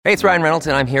Hey, it's Ryan Reynolds,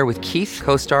 and I'm here with Keith,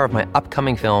 co-star of my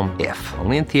upcoming film, If,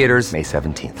 only in theaters May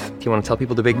 17th. Do you want to tell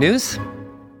people the big news?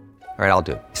 All right, I'll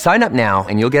do it. Sign up now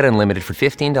and you'll get unlimited for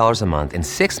 $15 a month and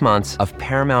 6 months of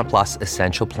Paramount Plus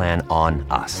Essential Plan on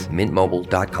us.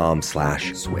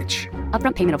 MintMobile.com/switch.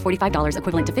 Upfront payment of $45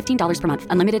 equivalent to $15 per month.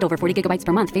 Unlimited over 40 gigabytes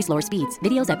per month. Face lower speeds.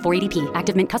 Videos at 480p.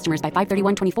 Active Mint customers by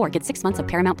 531.24 get 6 months of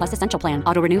Paramount Plus Essential Plan.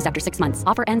 Auto renews after 6 months.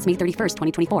 Offer ends May 31st,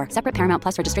 2024. Separate Paramount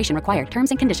Plus registration required. Terms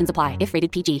and conditions apply if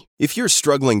rated PG. If you're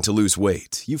struggling to lose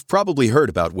weight, you've probably heard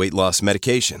about weight loss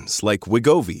medications like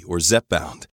Wegovy or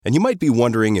Zepbound, and you might be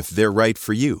wondering if they're right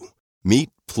for you.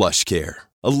 Meet PlushCare,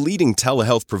 a leading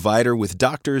telehealth provider with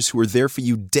doctors who are there for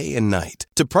you day and night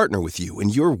to partner with you in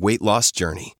your weight loss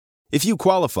journey. If you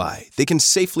qualify, they can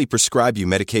safely prescribe you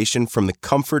medication from the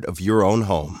comfort of your own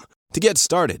home. To get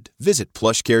started, visit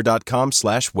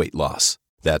plushcare.com/weightloss.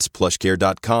 That's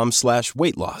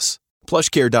plushcare.com/weightloss.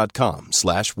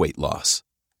 plushcare.com/weightloss.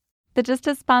 The Gist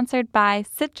is sponsored by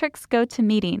Citrix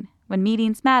GoToMeeting. When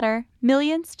meetings matter,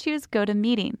 millions choose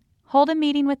GoToMeeting. Hold a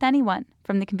meeting with anyone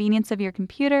from the convenience of your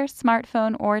computer,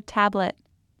 smartphone, or tablet.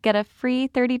 Get a free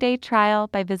 30-day trial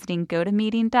by visiting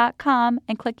gotomeeting.com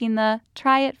and clicking the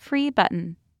Try It Free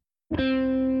button.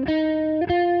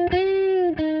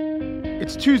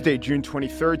 It's Tuesday, June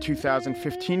 23rd,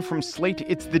 2015. From Slate,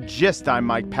 it's The Gist. I'm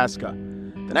Mike Pesca.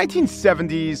 The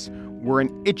 1970s were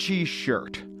an itchy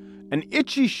shirt. An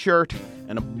itchy shirt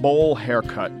and a bowl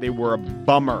haircut. They were a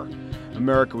bummer.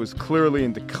 America was clearly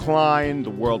in decline, the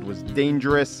world was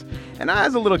dangerous, and I,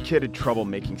 as a little kid, had trouble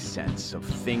making sense of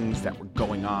things that were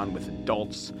going on with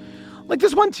adults. Like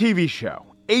this one TV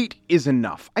show, 8 is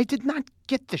Enough. I did not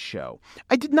get the show.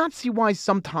 I did not see why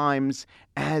sometimes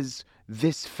as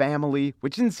this family,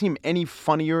 which didn't seem any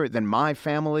funnier than my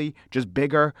family, just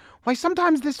bigger, why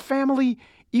sometimes this family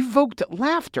evoked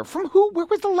laughter. From who? Where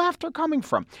was the laughter coming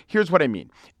from? Here's what I mean.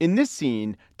 In this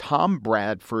scene, Tom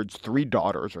Bradford's 3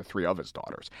 daughters, or 3 of his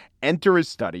daughters, enter his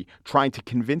study trying to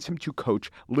convince him to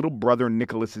coach little brother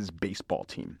Nicholas's baseball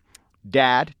team.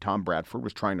 Dad, Tom Bradford,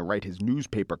 was trying to write his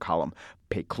newspaper column.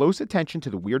 Pay close attention to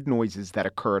the weird noises that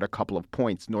occur at a couple of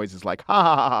points. Noises like, ha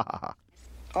ha ha ha ha.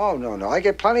 Oh, no. I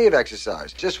get plenty of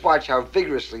exercise. Just watch how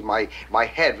vigorously my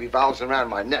head revolves around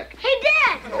my neck. Hey,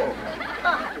 Dad! Oh,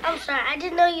 I'm sorry. I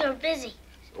didn't know you were busy.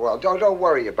 Well, don't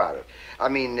worry about it. I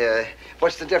mean,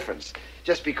 what's the difference?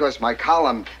 Just because my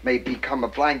column may become a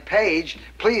blank page,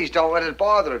 please don't let it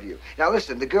bother you. Now,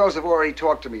 listen, the girls have already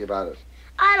talked to me about it.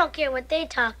 I don't care what they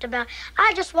talked about.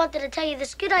 I just wanted to tell you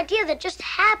this good idea that just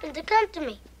happened to come to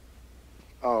me.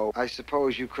 Oh, I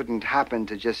suppose you couldn't happen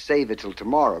to just save it till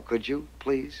tomorrow, could you,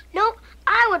 please? Nope,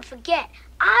 I would forget.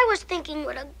 I was thinking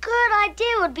what a good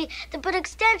idea would be to put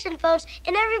extension phones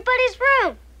in everybody's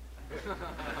room.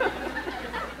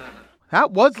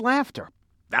 That was laughter.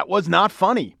 That was not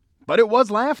funny, but it was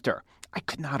laughter. I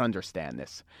could not understand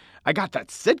this. I got that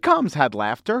sitcoms had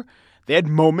laughter. They had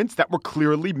moments that were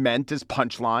clearly meant as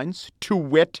punchlines. To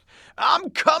wit,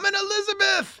 I'm coming,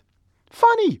 Elizabeth!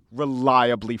 Funny,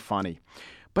 reliably funny.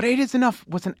 But 8 is Enough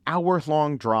was an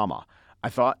hour-long drama. I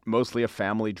thought mostly a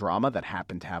family drama that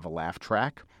happened to have a laugh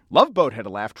track. Love Boat had a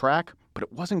laugh track, but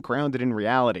it wasn't grounded in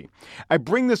reality. I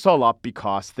bring this all up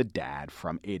because the dad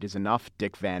from 8 is Enough,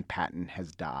 Dick Van Patten,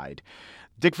 has died.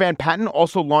 Dick Van Patten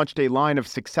also launched a line of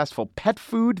successful pet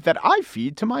food that I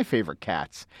feed to my favorite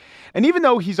cats. And even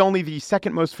though he's only the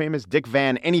second most famous Dick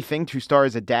Van anything to star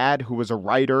as a dad who was a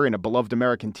writer in a beloved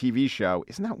American TV show,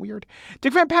 isn't that weird?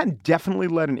 Dick Van Patten definitely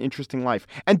led an interesting life.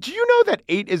 And do you know that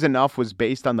 8 is Enough was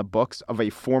based on the books of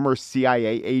a former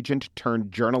CIA agent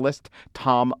turned journalist,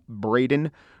 Tom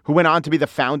Braden, who went on to be the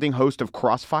founding host of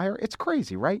Crossfire? It's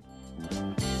crazy, right?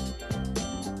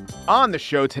 On the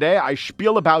show today, I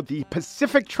spiel about the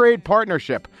Pacific Trade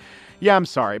Partnership. Yeah, I'm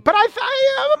sorry, but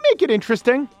I'll make it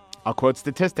interesting. I'll quote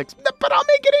statistics, but I'll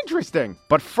make it interesting.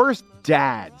 But first,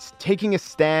 dads taking a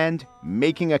stand,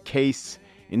 making a case,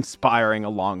 inspiring a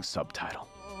long subtitle.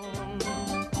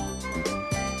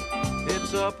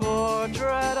 It's a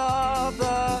portrait of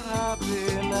the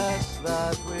happiness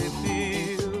that we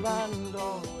feel and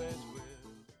always will.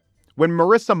 When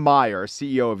Marissa Mayer,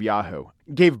 CEO of Yahoo,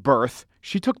 gave birth,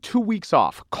 she took 2 weeks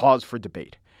off, cause for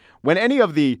debate. When any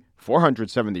of the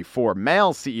 474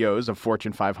 male CEOs of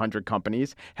Fortune 500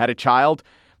 companies had a child,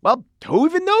 well, who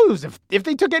even knows if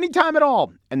they took any time at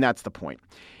all? And that's the point.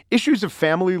 Issues of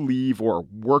family leave or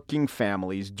working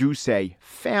families do say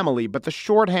family, but the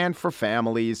shorthand for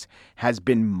families has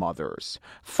been mothers.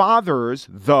 Fathers,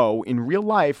 though, in real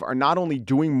life are not only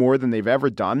doing more than they've ever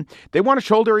done, they want to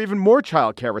shoulder even more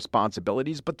childcare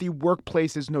responsibilities, but the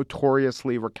workplace is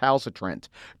notoriously recalcitrant.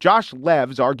 Josh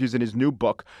Levs argues in his new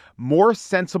book, More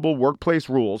Sensible Workplace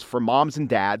Rules for Moms and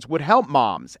Dads would help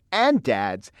moms and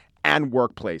dads and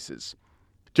workplaces.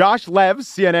 Josh Levs,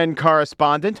 CNN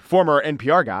correspondent, former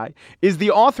NPR guy, is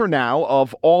the author now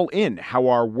of All In, How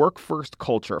Our Work-First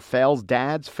Culture Fails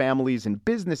Dads, Families, and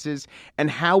Businesses, and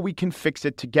How We Can Fix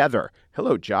It Together.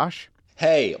 Hello, Josh.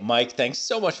 Hey, Mike. Thanks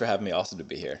so much for having me. Awesome to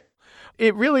be here.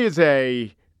 It really is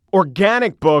a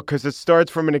organic book because it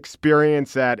starts from an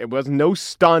experience that it was no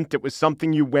stunt. It was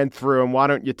something you went through. And why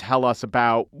don't you tell us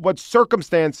about what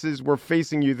circumstances were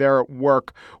facing you there at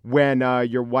work when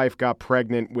your wife got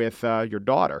pregnant with your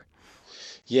daughter?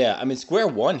 Yeah, I mean, square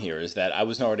one here is that I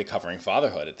was already covering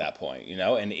fatherhood at that point,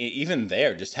 and even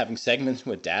there, just having segments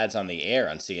with dads on the air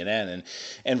on CNN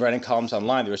and writing columns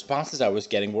online, the responses I was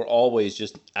getting were always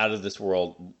just out of this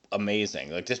world amazing,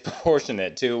 like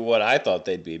disproportionate to what I thought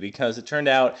they'd be, because it turned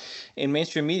out in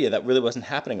mainstream media that really wasn't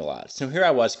happening a lot. So here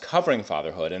I was covering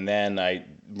fatherhood, and then I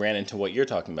ran into what you're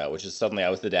talking about, which is suddenly I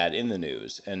was the dad in the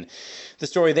news. And the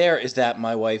story there is that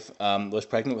my wife was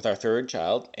pregnant with our third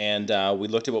child, and we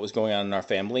looked at what was going on in our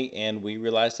family, and we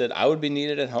realized that I would be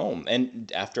needed at home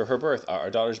and after her birth,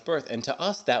 our daughter's birth. And to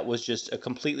us, that was just a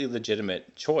completely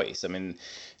legitimate choice. I mean,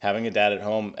 having a dad at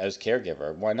home as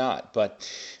caregiver, why not? But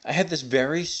I had this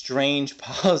very strange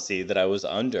policy that I was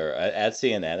under at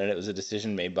CNN, and it was a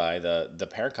decision made by the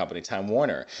parent company, Time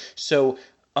Warner. So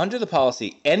under the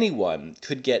policy, anyone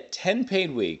could get 10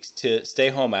 paid weeks to stay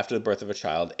home after the birth of a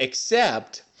child,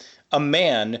 except a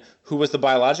man who was the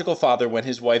biological father when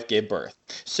his wife gave birth.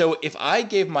 So if I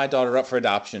gave my daughter up for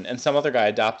adoption and some other guy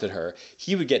adopted her,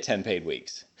 he would get 10 paid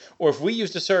weeks. Or if we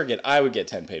used a surrogate, I would get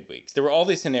 10 paid weeks. There were all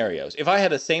these scenarios. If I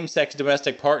had a same-sex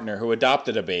domestic partner who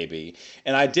adopted a baby,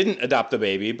 and I didn't adopt the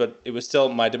baby, but it was still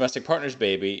my domestic partner's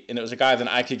baby, and it was a guy, then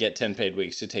I could get 10 paid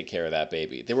weeks to take care of that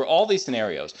baby. There were all these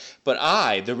scenarios. But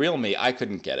I, the real me, I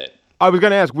couldn't get it. I was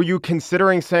going to ask, were you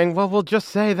considering saying, well, we'll just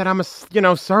say that I'm a,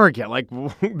 surrogate? Like,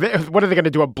 what are they going to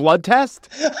do, a blood test?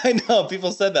 I know,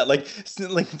 people said that. Like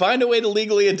find a way to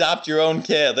legally adopt your own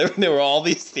kid. There were all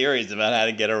these theories about how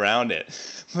to get around it.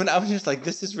 But I was just like,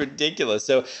 this is ridiculous.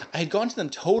 So I had gone to them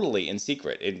totally in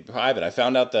secret, in private. I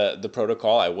found out the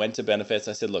protocol. I went to benefits.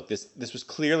 I said, look, this was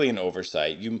clearly an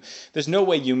oversight. There's no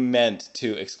way you meant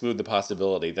to exclude the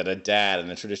possibility that a dad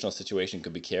in a traditional situation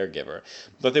could be caregiver.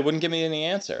 But they wouldn't give me any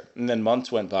answer. And then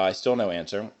months went by, still no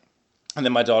answer. And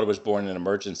then my daughter was born in an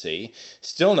emergency,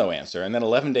 still no answer. And then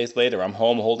 11 days later, I'm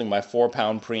home holding my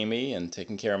 4-pound preemie and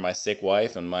taking care of my sick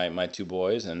wife and my 2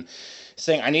 boys and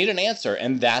saying, I need an answer.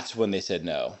 And that's when they said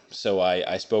no. So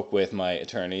I spoke with my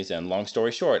attorneys, and long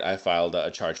story short, I filed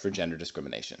a charge for gender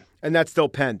discrimination. And that's still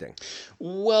pending?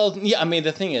 Well, yeah, I mean,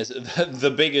 the thing is,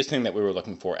 the biggest thing that we were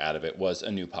looking for out of it was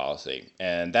a new policy.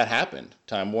 And that happened.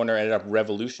 Time Warner ended up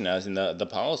revolutionizing the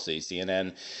policy.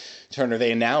 CNN, Turner,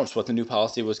 they announced what the new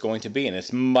policy was going to be, and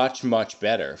it's much, much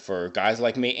better for guys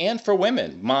like me and for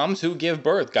women. Moms who give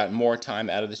birth got more time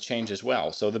out of this change as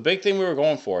well. So the big thing we were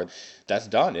going for, that's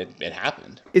done. It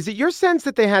happened. Is it your sense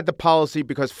that they had the policy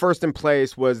because first in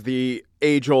place was the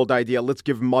age-old idea, let's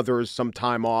give mothers some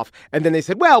time off. And then they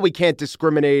said, well, we can't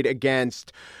discriminate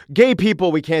against gay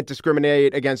people. We can't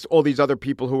discriminate against all these other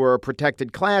people who are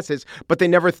protected classes. But they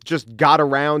never just got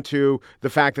around to the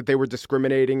fact that they were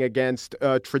discriminating against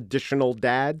traditional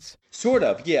dads? Sort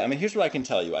of, yeah. I mean, here's what I can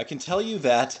tell you. I can tell you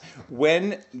that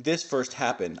when this first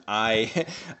happened, I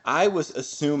was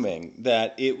assuming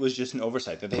that it was just an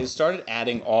oversight, that they had started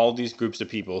adding all these groups of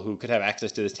people who could have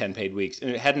access to this 10 paid weeks, and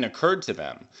it hadn't occurred to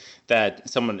them that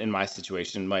someone in my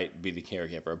situation might be the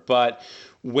caregiver. But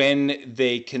when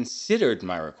they considered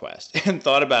my request and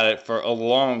thought about it for a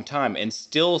long time and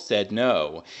still said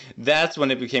no, that's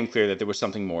when it became clear that there was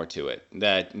something more to it,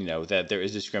 that, that there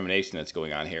is discrimination that's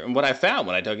going on here. And what I found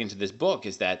when I dug into this book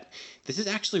is that this is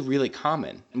actually really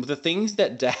common. And the things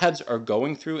that dads are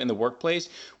going through in the workplace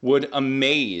would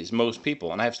amaze most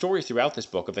people. And I have stories throughout this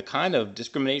book of the kind of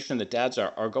discrimination that dads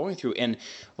are going through. And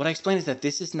what I explain is that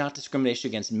this is not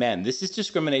discrimination against men. This is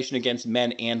discrimination against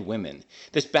men and women.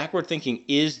 This backward thinking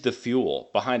is the fuel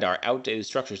behind our outdated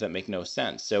structures that make no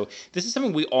sense. So this is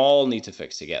something we all need to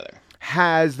fix together.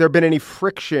 has there been any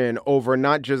friction over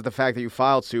not just the fact that you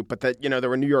filed suit, but that, there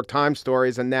were New York Times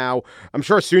stories and now I'm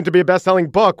sure soon to be a best-selling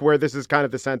book where this is kind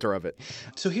of the center of it?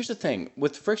 So here's the thing.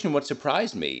 With friction, what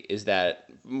surprised me is that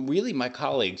really my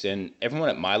colleagues and everyone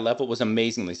at my level was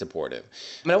amazingly supportive.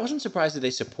 I mean, I wasn't surprised that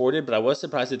they supported, but I was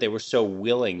surprised that they were so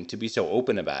willing to be so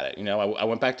open about it. I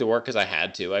went back to work because I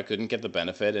had to. I couldn't get the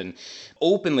benefit, and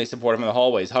openly supportive in the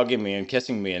hallways, hugging me and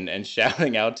kissing me and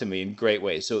shouting out to me in great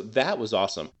ways. So that was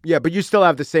awesome. Yeah, but you still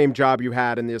have the same job you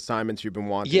had and the assignments you've been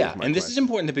wanting. Yeah, and this is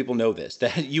important that people know this,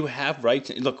 that you have rights.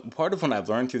 Look, part of what I've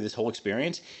learned through this whole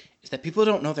experience is that people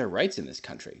don't know their rights in this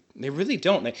country. They really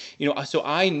don't. So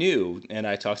I knew, and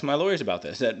I talked to my lawyers about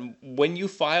this, that when you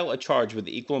file a charge with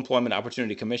the Equal Employment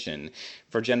Opportunity Commission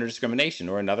for gender discrimination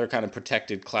or another kind of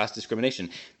protected class discrimination,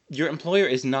 your employer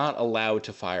is not allowed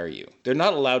to fire you. They're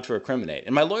not allowed to recriminate.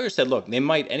 And my lawyer said, look, they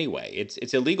might anyway.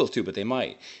 It's illegal to, but they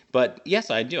might. But yes,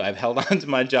 I do. I've held on to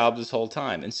my job this whole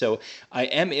time. And so I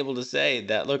am able to say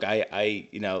that, look,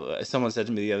 someone said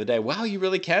to me the other day, wow, you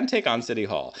really can take on City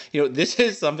Hall. This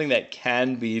is something that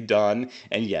can be done.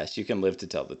 And yes, you can live to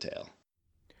tell the tale.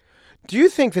 Do you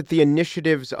think that the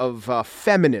initiatives of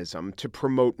feminism to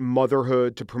promote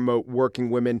motherhood, to promote working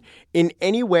women, in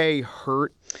any way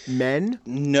hurt men?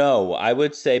 No, I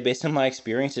would say based on my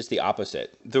experience, it's the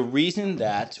opposite. The reason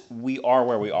that we are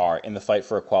where we are in the fight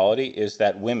for equality is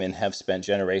that women have spent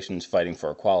generations fighting for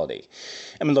equality.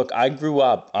 I mean, look, I grew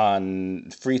up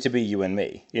on Free to Be You and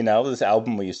Me, this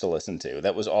album we used to listen to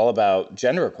that was all about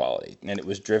gender equality. And it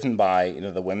was driven by,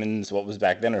 the women's, what was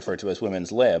back then referred to as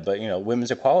women's lib, but, women's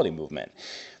equality movement.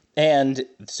 And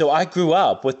so I grew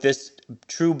up with this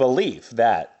true belief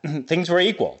that things were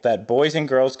equal, that boys and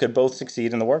girls could both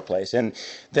succeed in the workplace. And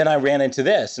then I ran into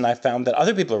this and I found that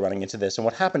other people are running into this. And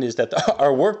what happened is that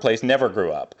our workplace never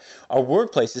grew up. Our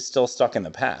workplace is still stuck in the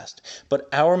past. But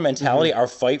our mentality, our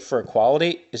fight for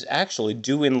equality is actually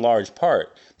due in large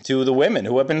part to the women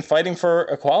who have been fighting for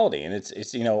equality. And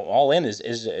it's all in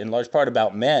is in large part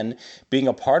about men being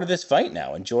a part of this fight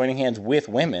now and joining hands with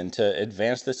women to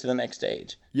advance this to the next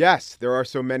stage. Yes, there are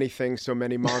so many things so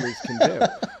many mommies can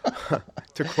do.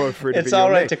 To quote Free to Be You. It's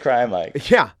all right to cry, Mike.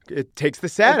 Yeah, it takes the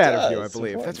sad out of you, I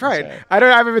believe. That's right. Right. I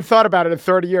haven't even thought about it in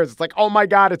 30 years. It's like, oh my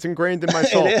God, it's ingrained in my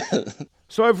soul. It is.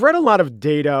 So I've read a lot of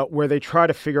data where they try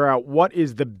to figure out what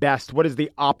is the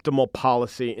optimal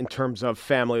policy in terms of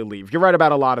family leave. You're right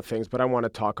about a lot of things, but I want to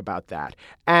talk about that.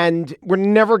 And we're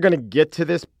never going to get to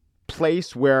this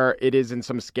place where it is in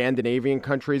some Scandinavian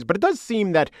countries, but it does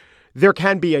seem that there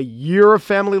can be a year of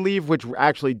family leave, which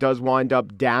actually does wind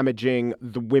up damaging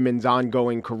the women's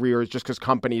ongoing careers just because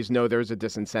companies know there's a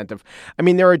disincentive. I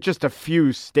mean, there are just a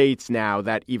few states now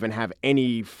that even have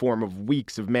any form of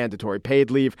weeks of mandatory paid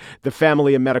leave. The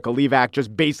Family and Medical Leave Act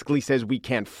just basically says we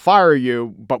can't fire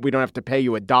you, but we don't have to pay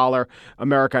you $1.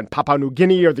 America and Papua New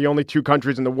Guinea are the only two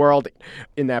countries in the world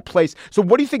in that place. So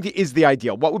what do you think is the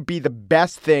ideal? What would be the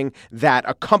best thing that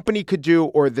a company could do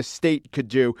or the state could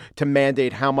do to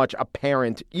mandate how much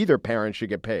either parent should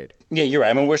get paid? Yeah, you're right.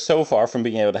 I mean, we're so far from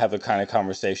being able to have the kind of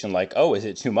conversation like, oh, is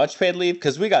it too much paid leave?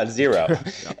 Because we got zero.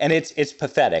 And it's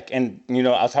pathetic. And,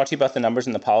 I'll talk to you about the numbers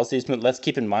and the policies, but let's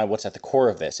keep in mind what's at the core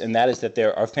of this. And that is that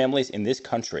there are families in this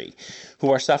country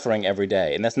who are suffering every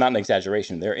day. And that's not an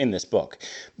exaggeration. They're in this book.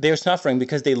 They're suffering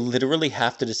because they literally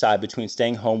have to decide between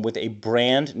staying home with a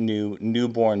brand new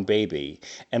newborn baby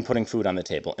and putting food on the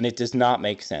table. And it does not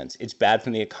make sense. It's bad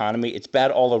for the economy. It's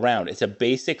bad all around. It's a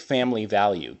basic family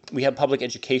value. We have public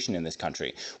education in this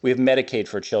country. We have Medicaid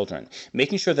for children.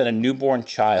 Making sure that a newborn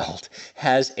child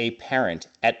has a parent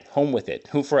at home with it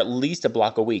who for at least a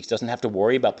block of weeks doesn't have to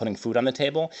worry about putting food on the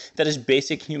table, that is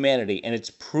basic humanity, and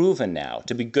it's proven now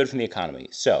to be good for the economy.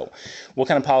 So what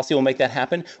kind of policy will make that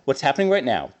happen? What's happening right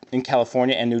now in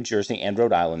California and New Jersey and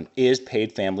Rhode Island is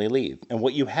paid family leave. And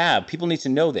what you have, people need to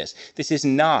know this. This is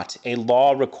not a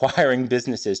law requiring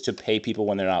businesses to pay people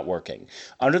when they're not working.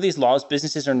 Under these laws,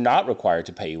 businesses are not required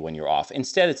to pay you when you're off.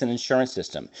 Instead, it's an insurance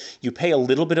system. You pay a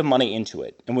little bit of money into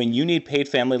it. And when you need paid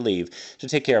family leave to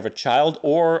take care of a child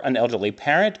or an elderly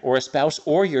parent or a spouse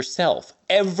or yourself,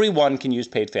 everyone can use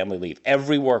paid family leave.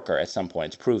 Every worker at some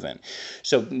point, it's proven.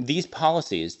 So these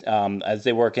policies, as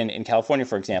they work in California,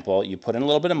 for example, you put in a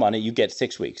little bit of money, you get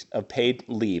 6 weeks of paid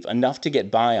leave, enough to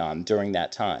get by on during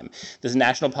that time. There's a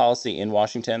national policy in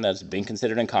Washington that's being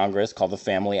considered in Congress called the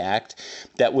Family Act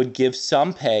that would give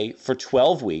some pay for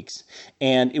 12 weeks,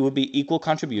 and it would be equal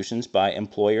contributions by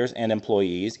employers and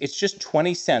employees. It's just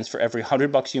 20 cents for every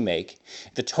 $100 you make.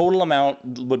 The total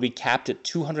amount would be capped at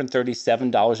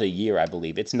 $237 a year, I believe.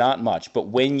 leave. It's not much, but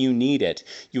when you need it,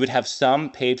 you would have some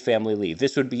paid family leave.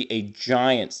 This would be a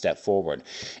giant step forward.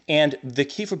 And the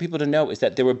key for people to know is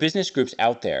that there were business groups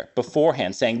out there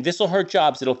beforehand saying, this will hurt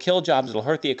jobs, it'll kill jobs, it'll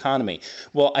hurt the economy.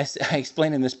 Well, I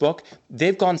explain in this book,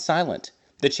 they've gone silent.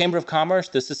 The Chamber of Commerce,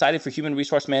 the Society for Human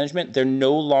Resource Management, they're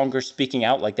no longer speaking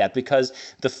out like that because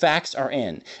the facts are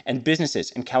in. And businesses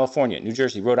in California, New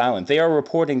Jersey, Rhode Island, they are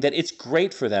reporting that it's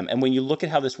great for them. And when you look at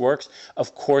how this works,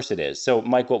 of course it is. So,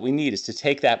 Mike, what we need is to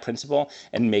take that principle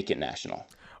and make it national.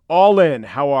 All in,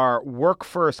 how our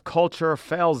work-first culture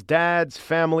fails dads,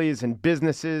 families, and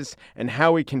businesses, and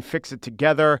how we can fix it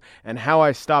together, and how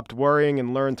I stopped worrying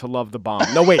and learned to love the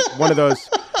bomb. No, wait, one of those is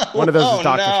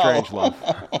Dr.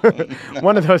 Strangelove.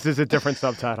 One of those is a different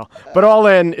subtitle. But All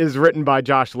In is written by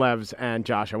Josh Levs. And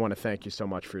Josh, I want to thank you so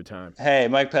much for your time. Hey,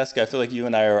 Mike Pesca, I feel like you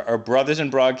and I are brothers in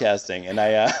broadcasting, and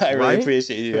I really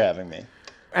appreciate you having me.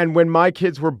 And when my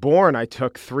kids were born, I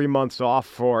took 3 months off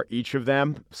for each of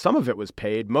them. Some of it was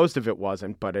paid, most of it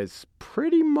wasn't, but it's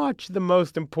pretty much the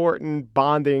most important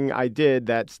bonding I did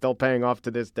that's still paying off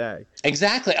to this day.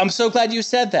 Exactly. I'm so glad you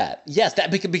said that. Yes, that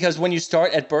because when you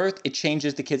start at birth, it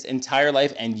changes the kid's entire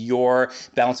life and your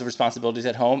balance of responsibilities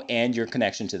at home and your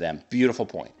connection to them. Beautiful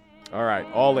point. All right,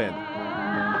 All In. In a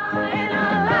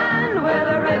land where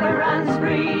the river runs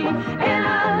free, in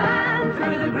a land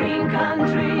through the green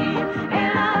country, in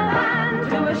a land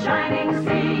to a shining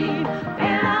sea, in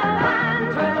a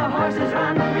land where the horses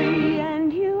run free,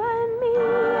 and you and me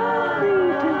are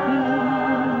free to be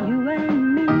you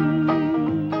and me.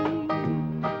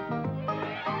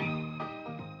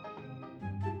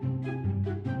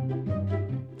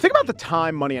 Think about the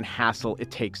time, money, and hassle it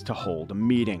takes to hold a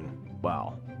meeting.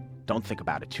 Well, don't think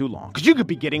about it too long, because you could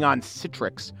be getting on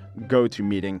Citrix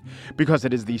GoToMeeting because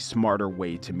it is the smarter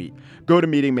way to meet.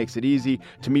 GoToMeeting makes it easy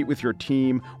to meet with your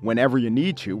team whenever you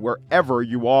need to, wherever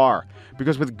you are.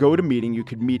 Because with GoToMeeting, you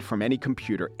could meet from any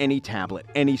computer, any tablet,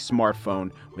 any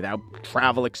smartphone without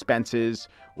travel expenses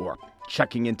or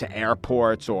checking into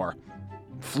airports or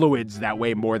fluids that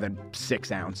weigh more than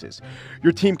 6 ounces.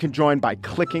 Your team can join by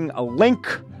clicking a link.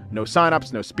 No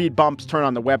signups, no speed bumps, turn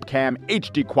on the webcam,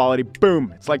 HD quality,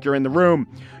 boom, it's like you're in the room.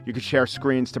 You can share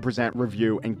screens to present,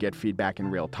 review, and get feedback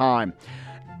in real time.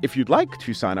 If you'd like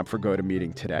to sign up for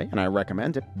GoToMeeting today, and I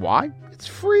recommend it, why? It's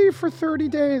free for 30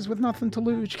 days with nothing to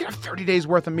lose. You can have 30 days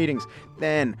worth of meetings.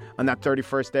 Then, on that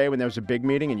 31st day when there's a big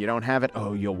meeting and you don't have it,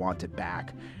 you'll want it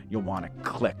back. You'll want to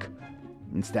click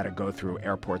instead of go through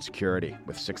airport security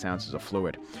with 6 ounces of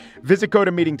fluid. Visit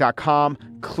GoToMeeting.com,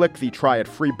 click the Try It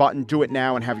Free button, do it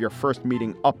now, and have your first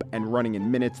meeting up and running in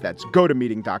minutes. That's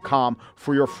GoToMeeting.com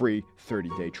for your free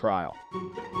 30-day trial.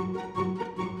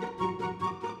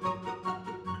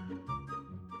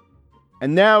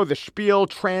 And now the spiel,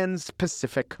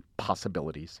 Trans-Pacific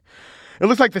possibilities. It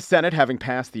looks like the Senate, having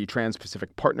passed the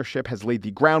Trans-Pacific Partnership, has laid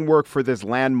the groundwork for this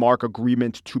landmark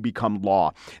agreement to become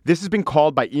law. This has been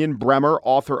called by Ian Bremmer,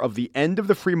 author of The End of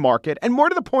the Free Market, and more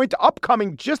to the point,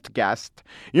 upcoming just guest.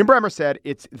 Ian Bremmer said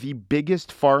it's the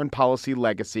biggest foreign policy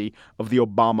legacy of the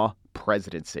Obama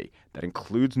presidency. That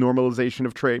includes normalization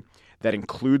of trade. That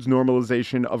includes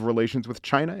normalization of relations with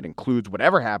China. It includes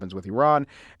whatever happens with Iran.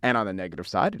 And on the negative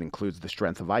side, it includes the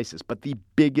strength of ISIS. But the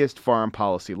biggest foreign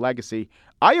policy legacy,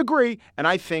 I agree, and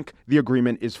I think the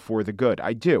agreement is for the good.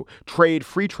 I do. Trade,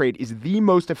 free trade, is the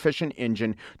most efficient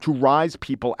engine to rise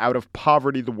people out of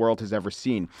poverty the world has ever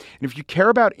seen. And if you care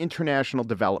about international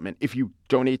development, if you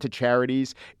donate to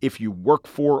charities, if you work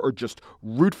for or just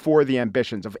root for the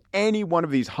ambitions of any one of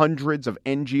these hundreds of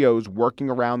NGOs working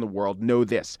around the world, know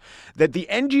this, that the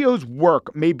NGOs'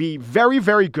 work may be very,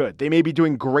 very good. They may be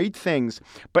doing great things,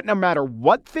 but no matter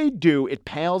what they do, it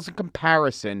pales in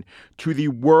comparison to the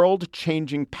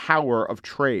world-changing power of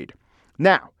trade.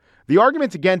 Now, the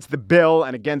arguments against the bill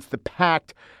and against the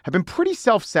pact have been pretty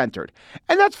self-centered,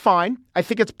 and that's fine. I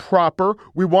think it's proper.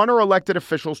 We want our elected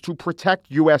officials to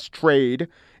protect U.S. trade,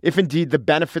 if indeed the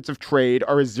benefits of trade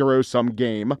are a zero-sum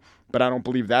game, but I don't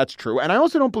believe that's true, and I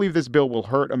also don't believe this bill will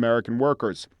hurt American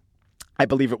workers. I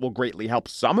believe it will greatly help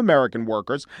some American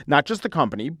workers, not just the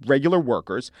company, regular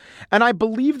workers. And I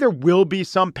believe there will be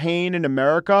some pain in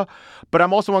America, but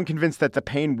I'm also unconvinced that the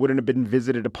pain wouldn't have been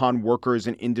visited upon workers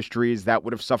in industries that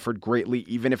would have suffered greatly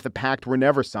even if the pact were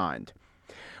never signed.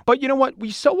 But you know what? We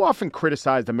so often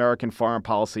criticized American foreign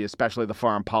policy, especially the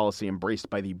foreign policy embraced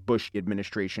by the Bush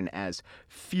administration, as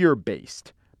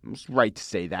fear-based. It's right to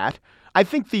say that. I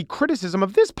think the criticism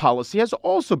of this policy has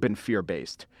also been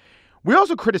fear-based. We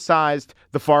also criticized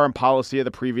the foreign policy of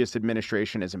the previous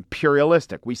administration as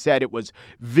imperialistic. We said it was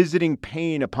visiting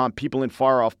pain upon people in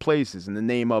far-off places in the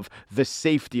name of the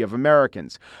safety of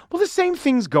Americans. Well, the same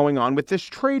thing's going on with this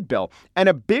trade bill. And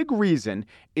a big reason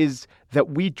is that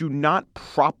we do not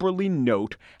properly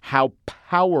note how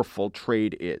powerful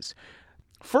trade is.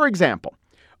 For example,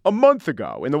 a month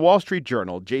ago in the Wall Street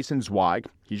Journal, Jason Zweig,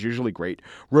 he's usually great,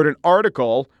 wrote an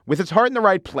article with its heart in the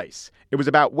right place. It was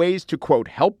about ways to, quote,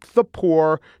 help the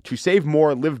poor to save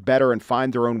more, live better, and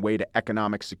find their own way to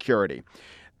economic security.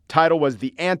 Title was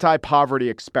The Anti-Poverty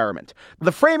Experiment.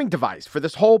 The framing device for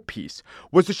this whole piece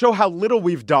was to show how little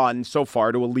we've done so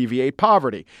far to alleviate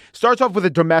poverty. Starts off with a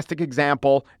domestic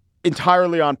example,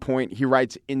 entirely on point. He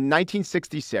writes, in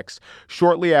 1966,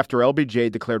 shortly after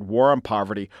LBJ declared war on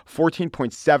poverty,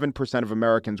 14.7% of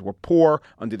Americans were poor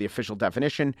under the official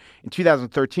definition. In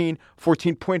 2013,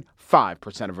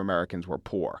 14.5% of Americans were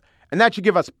poor. And that should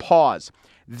give us pause.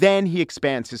 Then he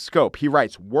expands his scope. He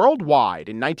writes, worldwide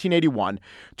in 1981,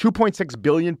 2.6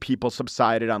 billion people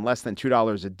subsisted on less than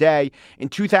 $2 a day. In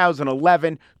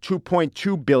 2011,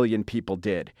 2.2 billion people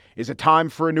did. Is it time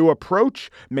for a new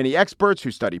approach? Many experts who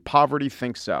study poverty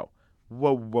think so.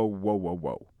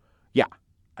 Whoa. Yeah,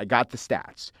 I got the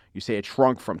stats. You say it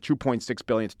shrunk from 2.6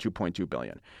 billion to 2.2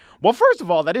 billion. Well, first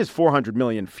of all, that is 400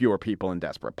 million fewer people in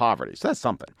desperate poverty. So that's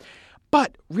something.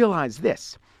 But realize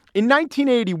this. In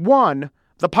 1981,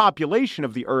 the population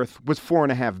of the Earth was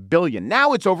 4.5 billion.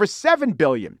 Now it's over 7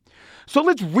 billion. So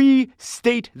let's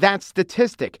restate that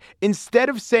statistic. Instead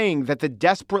of saying that the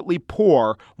desperately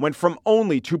poor went from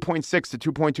only 2.6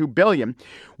 to 2.2 billion,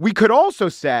 we could also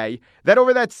say that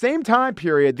over that same time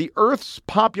period, the Earth's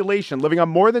population living on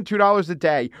more than $2 a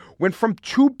day went from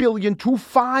 2 billion to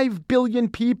 5 billion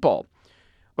people.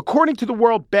 According to the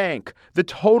World Bank, the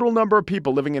total number of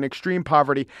people living in extreme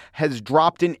poverty has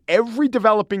dropped in every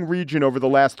developing region over the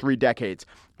last 3 decades.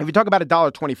 If you talk about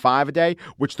 $1.25 a day,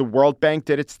 which the World Bank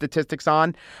did its statistics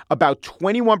on, about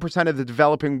 21% of the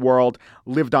developing world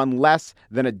lived on less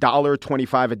than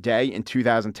 $1.25 a day in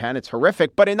 2010. It's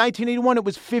horrific. But in 1981, it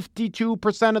was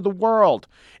 52% of the world.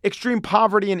 Extreme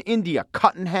poverty in India,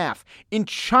 cut in half. In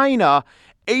China,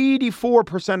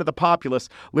 84% of the populace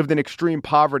lived in extreme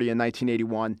poverty in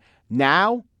 1981.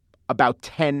 Now, about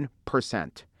 10%.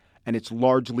 And it's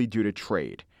largely due to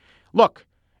trade. Look,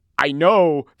 I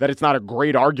know that it's not a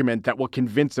great argument that will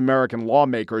convince American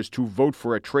lawmakers to vote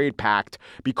for a trade pact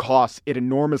because it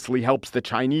enormously helps the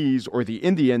Chinese or the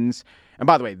Indians. And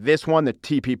by the way, this one, the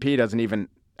TPP, doesn't even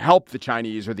help the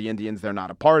Chinese or the Indians. They're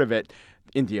not a part of it.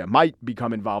 India might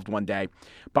become involved one day.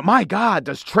 But my God,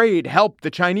 does trade help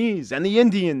the Chinese and the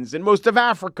Indians and most of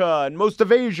Africa and most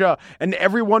of Asia and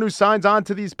everyone who signs on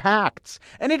to these pacts?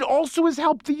 And it also has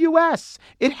helped the U.S.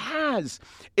 It has.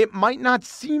 It might not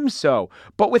seem so,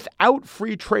 but without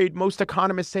free trade, most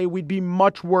economists say we'd be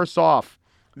much worse off.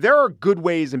 There are good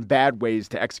ways and bad ways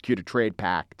to execute a trade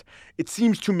pact. It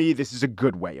seems to me this is a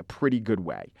good way, a pretty good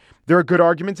way. There are good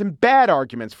arguments and bad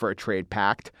arguments for a trade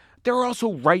pact. There are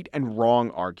also right and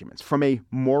wrong arguments. From a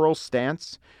moral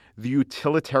stance, the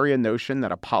utilitarian notion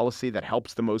that a policy that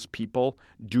helps the most people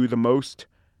do the most,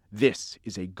 this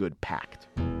is a good pact.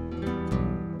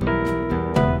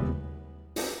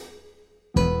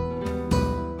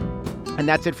 And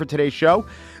that's it for today's show.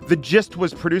 The Gist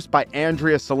was produced by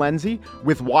Andrea Salenzi,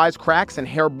 with wisecracks and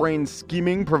harebrained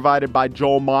scheming provided by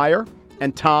Joel Meyer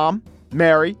and Tom,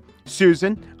 Mary,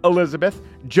 Susan, Elizabeth,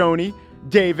 Joni,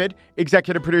 David,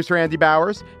 executive producer Andy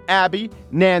Bowers, Abby,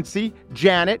 Nancy,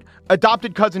 Janet,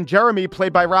 adopted cousin Jeremy,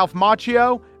 played by Ralph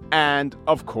Macchio, and,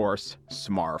 of course,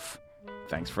 Smarf.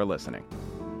 Thanks for listening.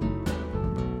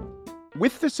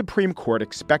 With the Supreme Court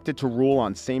expected to rule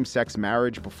on same-sex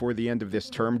marriage before the end of this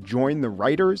term, join the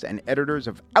writers and editors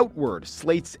of Outward,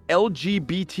 Slate's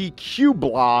LGBTQ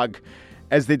blog,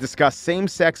 as they discuss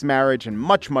same-sex marriage and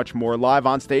much, much more live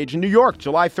on stage in New York,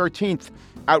 July 13th.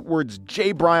 Outward's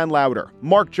J. Brian Lauder,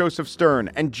 Mark Joseph Stern,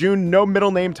 and June No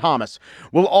Middle Name Thomas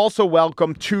will also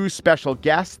welcome 2 special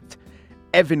guests.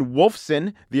 Evan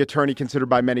Wolfson, the attorney considered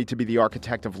by many to be the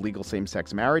architect of legal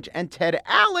same-sex marriage, and Ted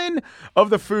Allen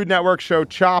of the Food Network show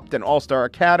Chopped and All-Star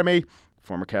Academy,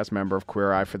 former cast member of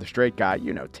Queer Eye for the Straight Guy.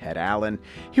 You know Ted Allen.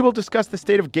 He will discuss the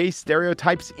state of gay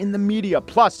stereotypes in the media.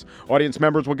 Plus, audience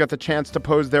members will get the chance to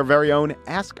pose their very own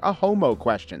Ask a Homo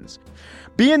questions.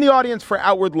 Be in the audience for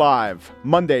Outward Live,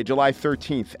 Monday, July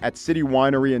 13th at City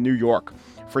Winery in New York.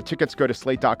 For tickets, go to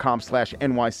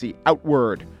slate.com/NYC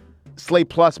Outward. Slate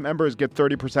Plus members get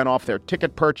 30% off their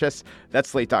ticket purchase. That's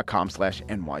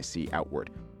slate.com/NYC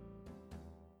Outward.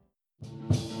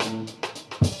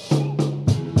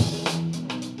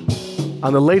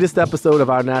 On the latest episode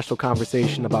of our national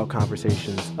conversation about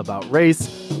conversations about race,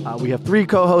 we have 3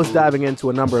 co-hosts diving into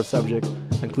a number of subjects,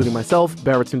 including myself,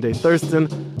 Baratunde Thurston.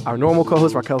 Our normal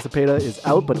co-host, Raquel Cepeda, is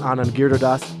out, but Anand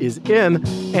Girderdas is in,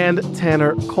 and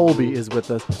Tanner Colby is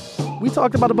with us. We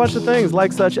talked about a bunch of things,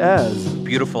 like such as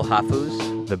beautiful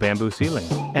hafus, the bamboo ceiling,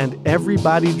 and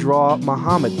Everybody Draw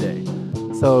Muhammad Day.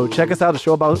 So check us out at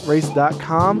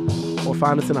showaboutrace.com or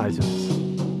find us in iTunes.